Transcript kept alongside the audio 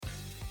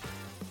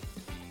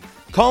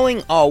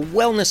Calling all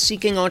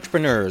wellness-seeking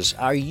entrepreneurs,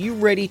 are you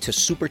ready to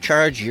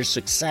supercharge your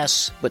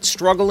success but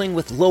struggling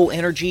with low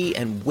energy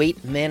and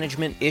weight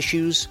management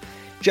issues?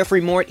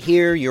 Jeffrey Mort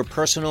here, your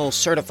personal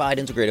certified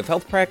integrative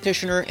health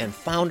practitioner and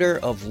founder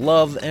of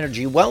Love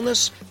Energy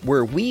Wellness,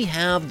 where we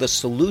have the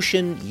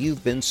solution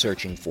you've been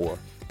searching for.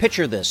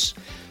 Picture this.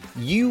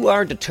 You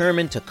are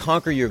determined to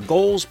conquer your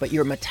goals, but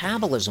your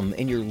metabolism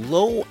and your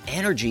low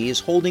energy is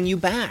holding you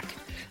back.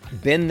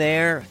 Been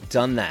there,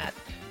 done that.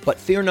 But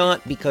fear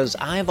not, because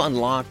I've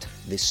unlocked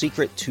the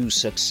secret to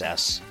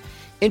success.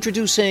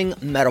 Introducing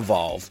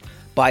MetaVolve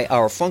by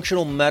our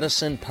functional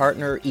medicine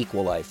partner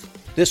Equilife.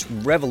 This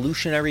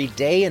revolutionary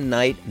day and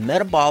night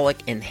metabolic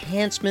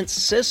enhancement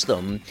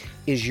system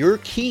is your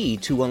key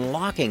to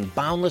unlocking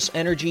boundless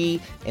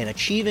energy and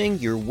achieving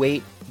your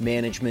weight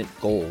management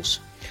goals.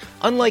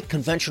 Unlike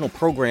conventional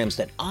programs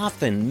that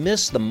often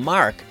miss the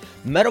mark,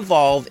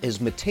 MetaVolve is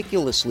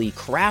meticulously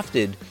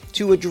crafted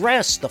to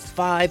address the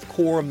 5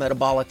 core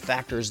metabolic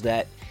factors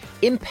that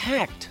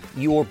impact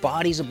your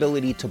body's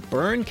ability to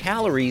burn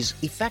calories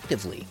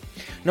effectively.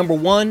 Number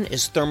 1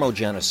 is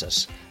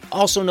thermogenesis,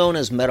 also known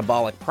as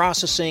metabolic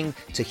processing,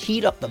 to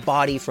heat up the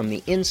body from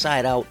the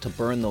inside out to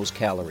burn those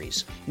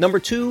calories. Number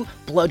 2,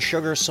 blood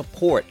sugar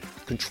support,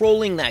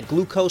 controlling that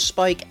glucose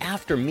spike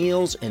after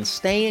meals and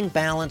staying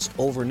balanced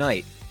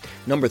overnight.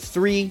 Number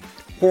 3,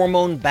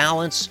 hormone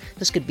balance.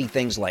 This could be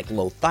things like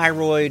low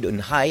thyroid and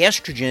high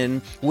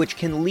estrogen, which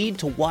can lead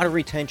to water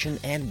retention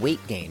and weight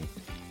gain.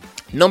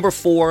 Number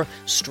 4,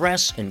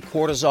 stress and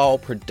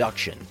cortisol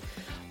production.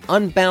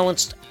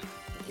 Unbalanced,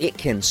 it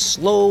can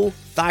slow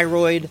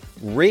thyroid,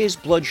 raise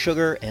blood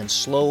sugar, and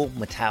slow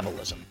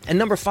metabolism. And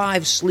number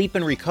 5, sleep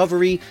and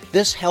recovery.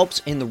 This helps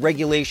in the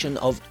regulation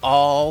of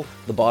all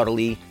the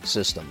bodily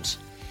systems.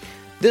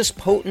 This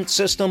potent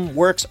system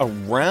works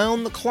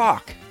around the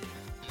clock,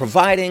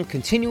 providing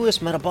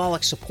continuous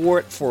metabolic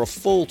support for a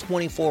full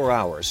 24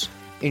 hours,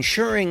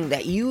 ensuring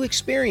that you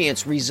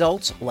experience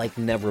results like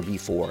never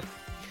before.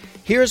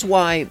 Here's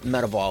why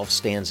MetaVolve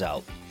stands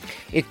out.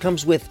 It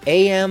comes with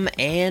AM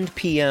and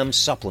PM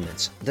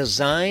supplements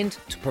designed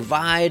to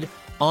provide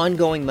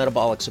ongoing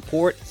metabolic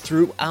support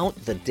throughout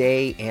the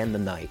day and the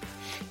night.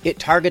 It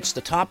targets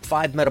the top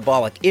 5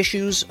 metabolic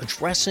issues,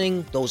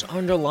 addressing those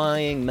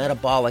underlying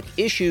metabolic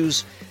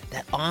issues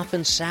that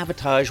often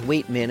sabotage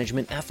weight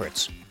management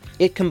efforts.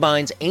 It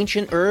combines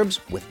ancient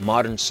herbs with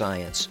modern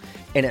science,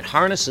 and it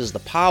harnesses the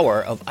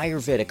power of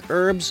Ayurvedic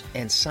herbs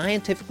and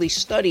scientifically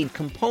studied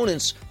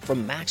components for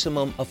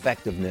maximum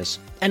effectiveness.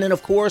 And then,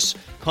 of course,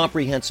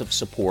 comprehensive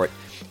support.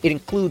 It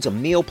includes a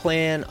meal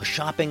plan, a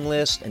shopping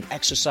list, an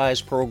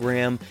exercise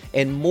program,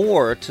 and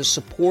more to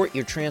support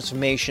your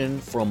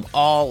transformation from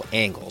all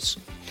angles.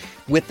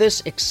 With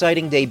this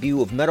exciting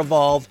debut of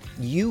MetaVolve,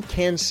 you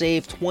can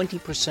save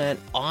 20%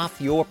 off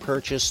your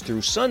purchase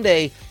through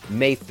Sunday,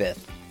 May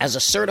 5th. As a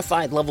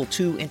certified Level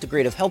 2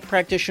 integrative health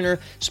practitioner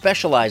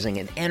specializing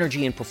in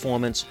energy and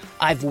performance,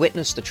 I've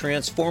witnessed the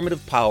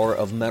transformative power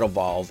of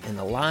MetaVolve in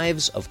the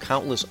lives of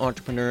countless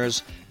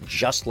entrepreneurs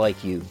just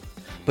like you.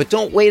 But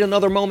don't wait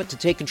another moment to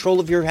take control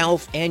of your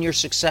health and your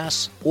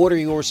success. Order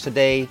yours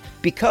today,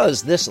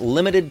 because this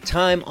limited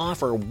time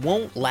offer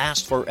won't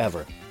last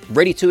forever.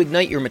 Ready to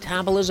ignite your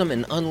metabolism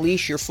and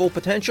unleash your full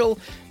potential?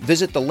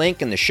 Visit the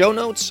link in the show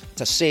notes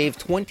to save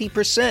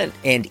 20%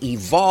 and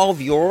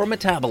evolve your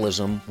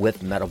metabolism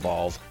with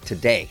MetaVolve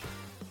today.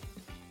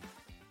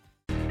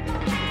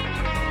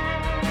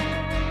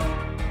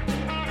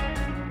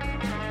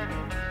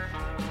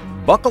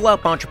 Buckle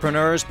up,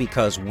 entrepreneurs,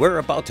 because we're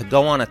about to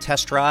go on a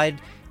test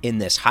ride in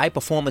this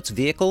high-performance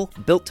vehicle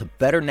built to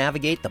better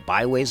navigate the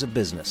byways of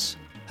business.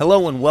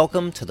 Hello and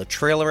welcome to the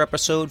trailer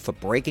episode for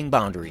Breaking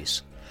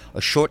Boundaries, a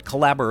short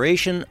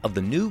collaboration of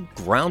the new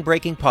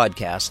groundbreaking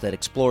podcast that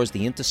explores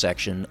the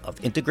intersection of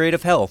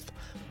integrative health,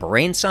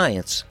 brain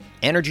science,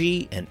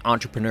 energy, and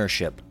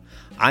entrepreneurship.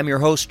 I'm your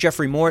host,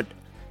 Jeffrey Mort,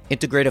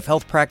 integrative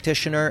health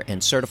practitioner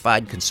and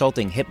certified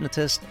consulting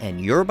hypnotist,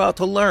 and you're about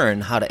to learn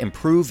how to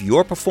improve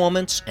your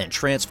performance and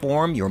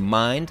transform your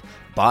mind,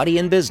 body,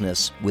 and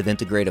business with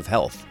integrative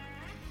health.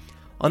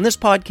 On this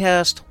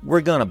podcast, we're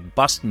going to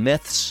bust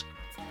myths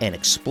and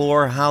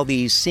explore how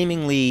these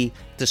seemingly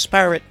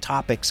disparate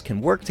topics can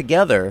work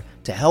together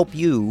to help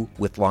you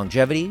with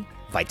longevity,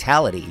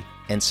 vitality,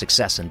 and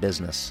success in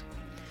business.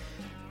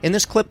 In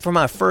this clip from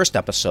our first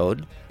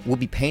episode, we'll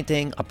be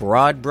painting a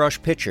broad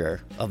brush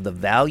picture of the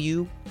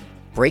value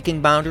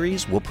breaking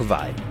boundaries will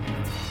provide.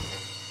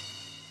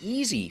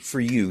 Easy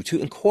for you to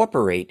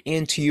incorporate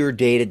into your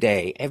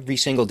day-to-day. Every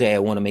single day I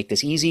want to make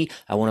this easy.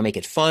 I want to make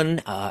it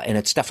fun, and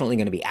it's definitely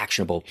going to be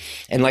actionable.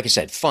 And like I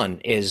said,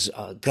 fun is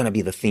going to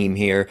be the theme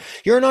here.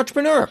 You're an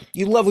entrepreneur.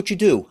 You love what you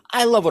do.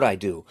 I love what I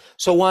do.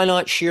 So why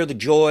not share the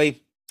joy,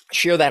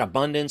 share that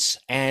abundance,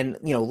 and,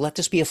 let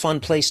this be a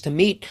fun place to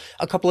meet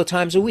a couple of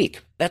times a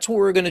week. That's what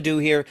we're going to do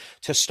here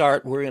to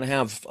start. We're going to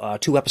have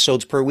 2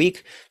 episodes per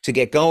week to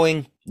get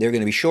going. They're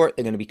going to be short,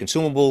 they're going to be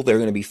consumable, they're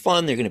going to be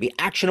fun, they're going to be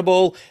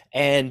actionable,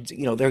 and,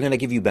 they're going to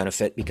give you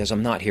benefit, because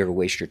I'm not here to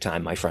waste your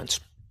time, my friends.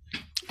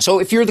 So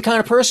if you're the kind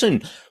of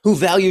person who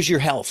values your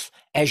health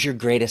as your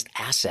greatest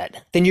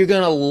asset, then you're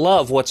going to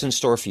love what's in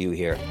store for you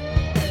here.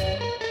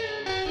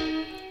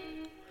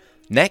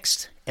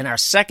 Next, in our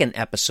second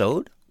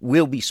episode,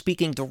 we'll be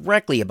speaking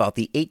directly about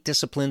the 8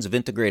 disciplines of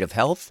integrative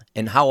health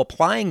and how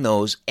applying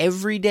those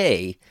every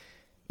day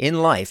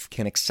in life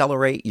can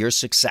accelerate your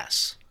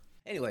success.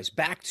 Anyways,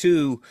 back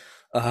to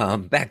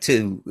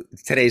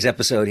today's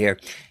episode here.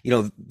 You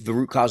know, the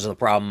root cause of the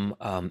problem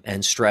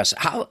and stress.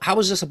 How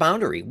is this a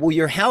boundary? Well,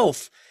 your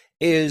health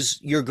is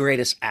your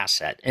greatest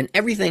asset, and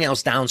everything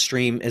else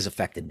downstream is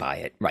affected by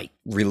it, right?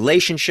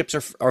 Relationships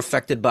are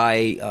affected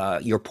by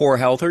your poor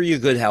health or your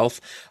good health.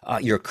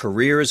 Your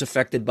career is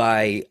affected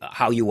by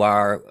how you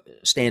are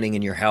standing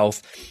in your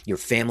health, your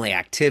family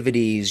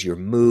activities, your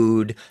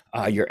mood,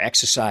 your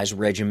exercise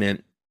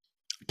regimen,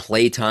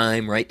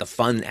 playtime, right? The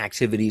fun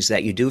activities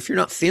that you do. If you're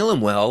not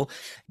feeling well,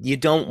 you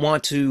don't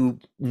want to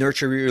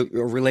nurture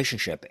your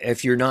relationship.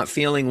 If you're not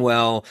feeling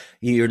well,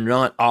 you're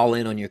not all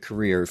in on your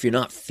career. If you're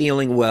not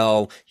feeling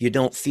well, you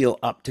don't feel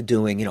up to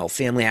doing,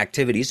 family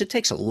activities. It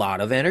takes a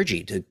lot of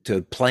energy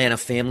to plan a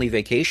family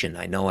vacation.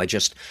 I know I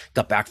just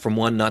got back from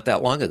one not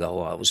that long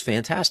ago. It was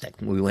fantastic.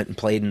 We went and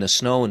played in the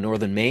snow in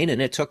northern Maine,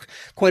 and it took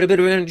quite a bit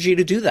of energy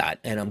to do that.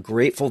 And I'm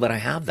grateful that I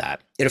have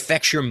that. It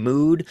affects your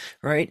mood,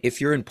 right? If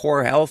you're in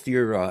poor health,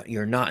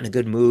 you're not in a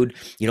good mood.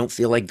 You don't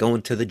feel like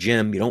going to the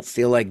gym. You don't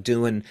feel like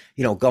doing,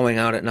 going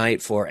out at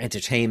night for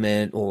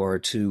entertainment or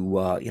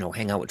to,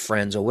 hang out with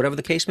friends or whatever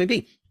the case may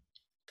be.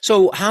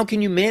 So how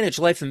can you manage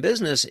life and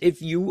business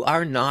if you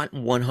are not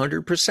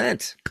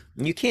 100%?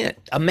 You can't.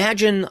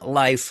 Imagine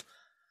life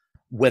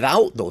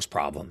without those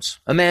problems.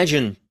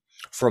 Imagine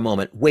for a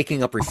moment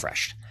waking up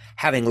refreshed,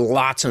 having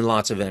lots and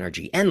lots of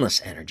energy,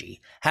 endless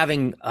energy,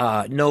 having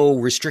no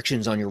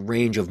restrictions on your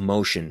range of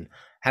motion,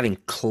 having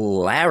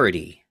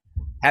clarity,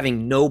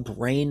 having no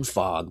brain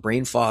fog.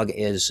 Brain fog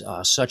is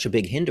such a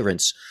big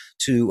hindrance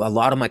to a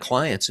lot of my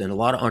clients and a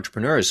lot of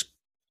entrepreneurs.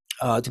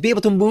 To be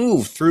able to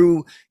move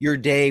through your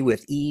day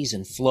with ease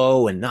and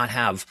flow and not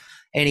have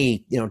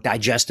any,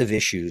 digestive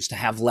issues, to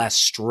have less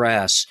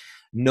stress,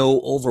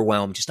 no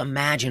overwhelm. Just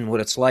imagine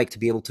what it's like to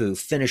be able to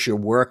finish your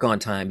work on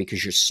time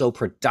because you're so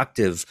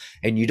productive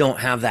and you don't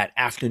have that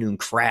afternoon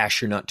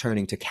crash. You're not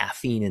turning to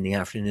caffeine in the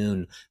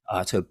afternoon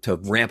to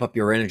ramp up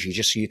your energy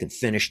just so you can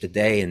finish the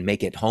day and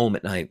make it home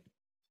at night.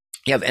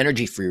 You have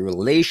energy for your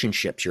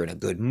relationships. You're in a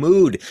good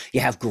mood.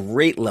 You have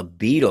great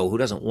libido. Who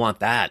doesn't want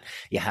that?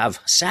 You have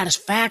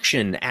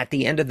satisfaction at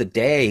the end of the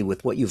day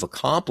with what you've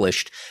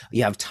accomplished.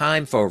 You have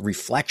time for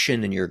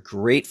reflection and you're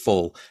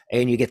grateful,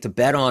 and you get to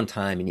bed on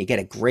time and you get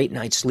a great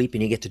night's sleep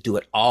and you get to do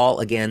it all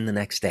again the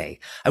next day.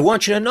 I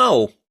want you to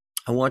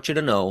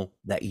know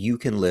that you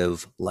can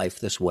live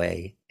life this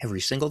way every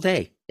single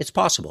day. It's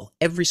possible.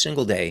 Every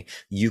single day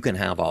you can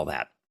have all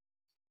that.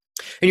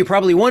 And you're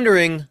probably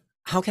wondering,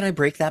 how can I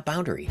break that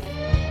boundary?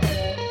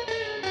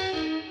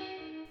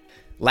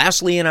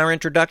 Lastly, in our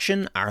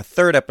introduction, our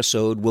third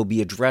episode will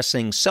be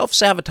addressing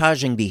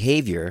self-sabotaging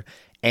behavior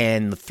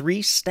and the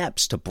 3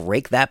 steps to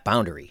break that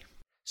boundary.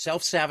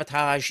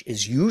 Self-sabotage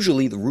is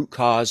usually the root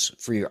cause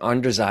for your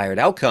undesired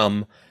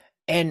outcome.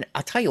 And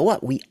I'll tell you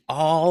what, we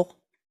all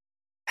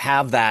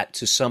have that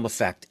to some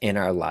effect in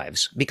our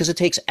lives because it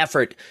takes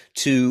effort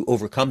to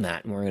overcome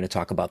that. And we're going to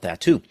talk about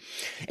that too.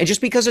 And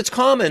just because it's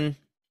common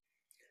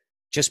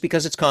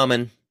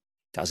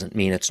doesn't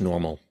mean it's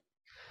normal.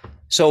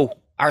 So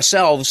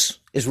ourselves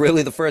is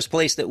really the first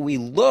place that we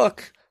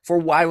look for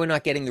why we're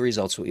not getting the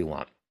results that we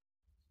want.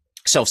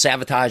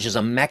 Self-sabotage is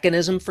a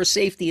mechanism for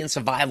safety and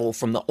survival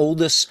from the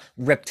oldest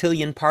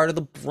reptilian part of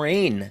the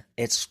brain.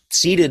 It's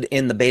seated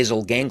in the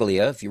basal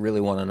ganglia, if you really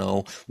want to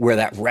know where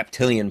that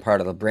reptilian part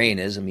of the brain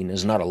is. I mean,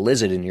 there's not a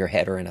lizard in your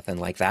head or anything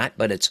like that,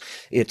 but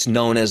it's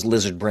known as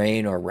lizard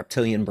brain or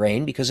reptilian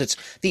brain because it's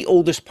the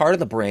oldest part of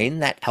the brain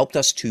that helped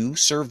us to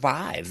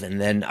survive. And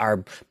then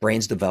our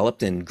brains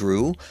developed and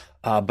grew,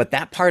 but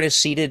that part is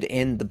seated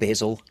in the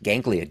basal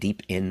ganglia,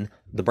 deep in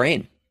the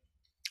brain.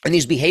 And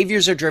these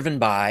behaviors are driven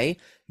by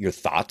your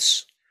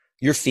thoughts,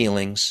 your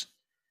feelings,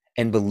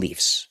 and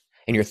beliefs.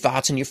 And your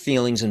thoughts and your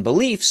feelings and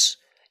beliefs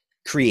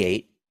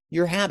create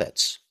your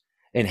habits.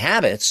 And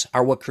habits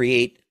are what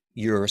create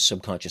your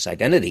subconscious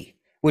identity,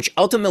 which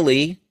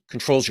ultimately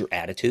controls your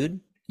attitude,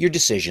 your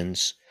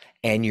decisions,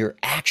 and your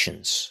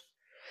actions.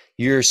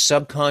 Your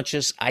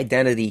subconscious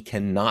identity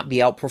cannot be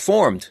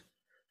outperformed,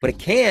 but it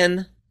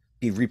can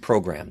be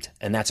reprogrammed.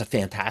 And that's a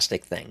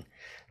fantastic thing.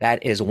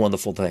 That is a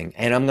wonderful thing.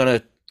 And I'm going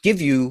to give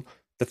you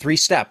the 3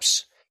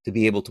 steps to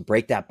be able to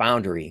break that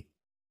boundary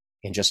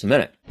in just a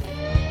minute.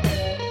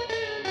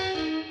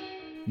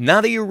 Now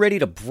that you're ready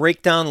to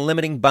break down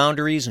limiting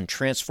boundaries and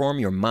transform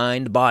your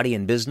mind, body,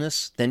 and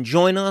business, then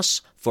join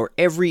us for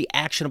every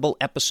actionable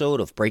episode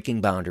of Breaking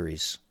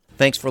Boundaries.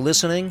 Thanks for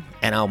listening,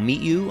 and I'll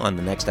meet you on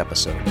the next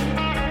episode.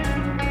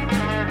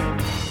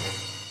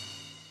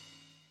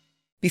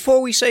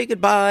 Before we say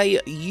goodbye,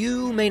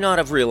 you may not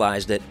have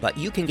realized it, but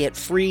you can get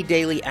free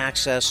daily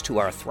access to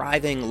our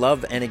thriving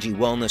Love Energy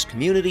Wellness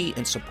community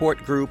and support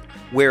group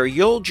where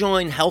you'll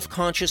join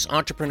health-conscious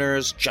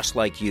entrepreneurs just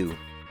like you.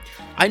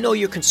 I know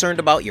you're concerned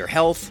about your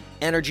health,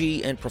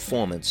 energy, and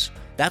performance.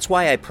 That's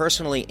why I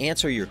personally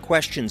answer your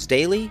questions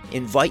daily,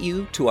 invite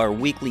you to our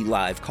weekly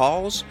live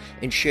calls,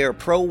 and share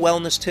pro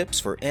wellness tips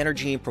for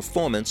energy and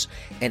performance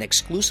and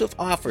exclusive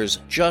offers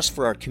just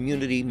for our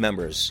community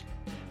members.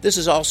 This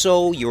is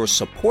also your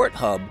support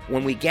hub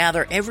when we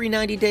gather every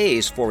 90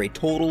 days for a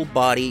total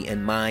body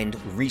and mind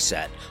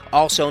reset,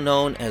 also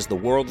known as the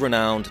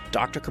world-renowned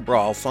Dr.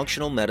 Cabral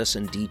Functional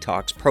Medicine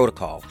Detox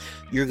Protocol.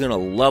 You're going to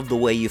love the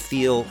way you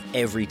feel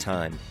every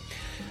time.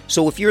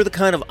 So if you're the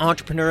kind of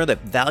entrepreneur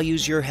that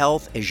values your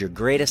health as your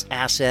greatest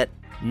asset,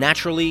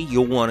 naturally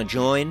you'll want to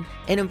join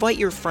and invite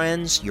your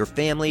friends, your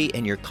family,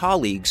 and your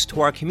colleagues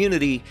to our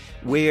community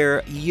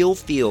where you'll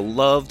feel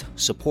loved,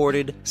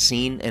 supported,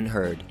 seen, and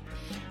heard.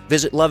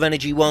 Visit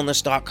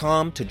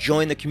loveenergywellness.com to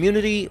join the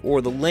community,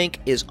 or the link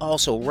is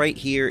also right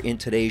here in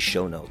today's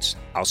show notes.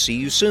 I'll see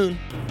you soon.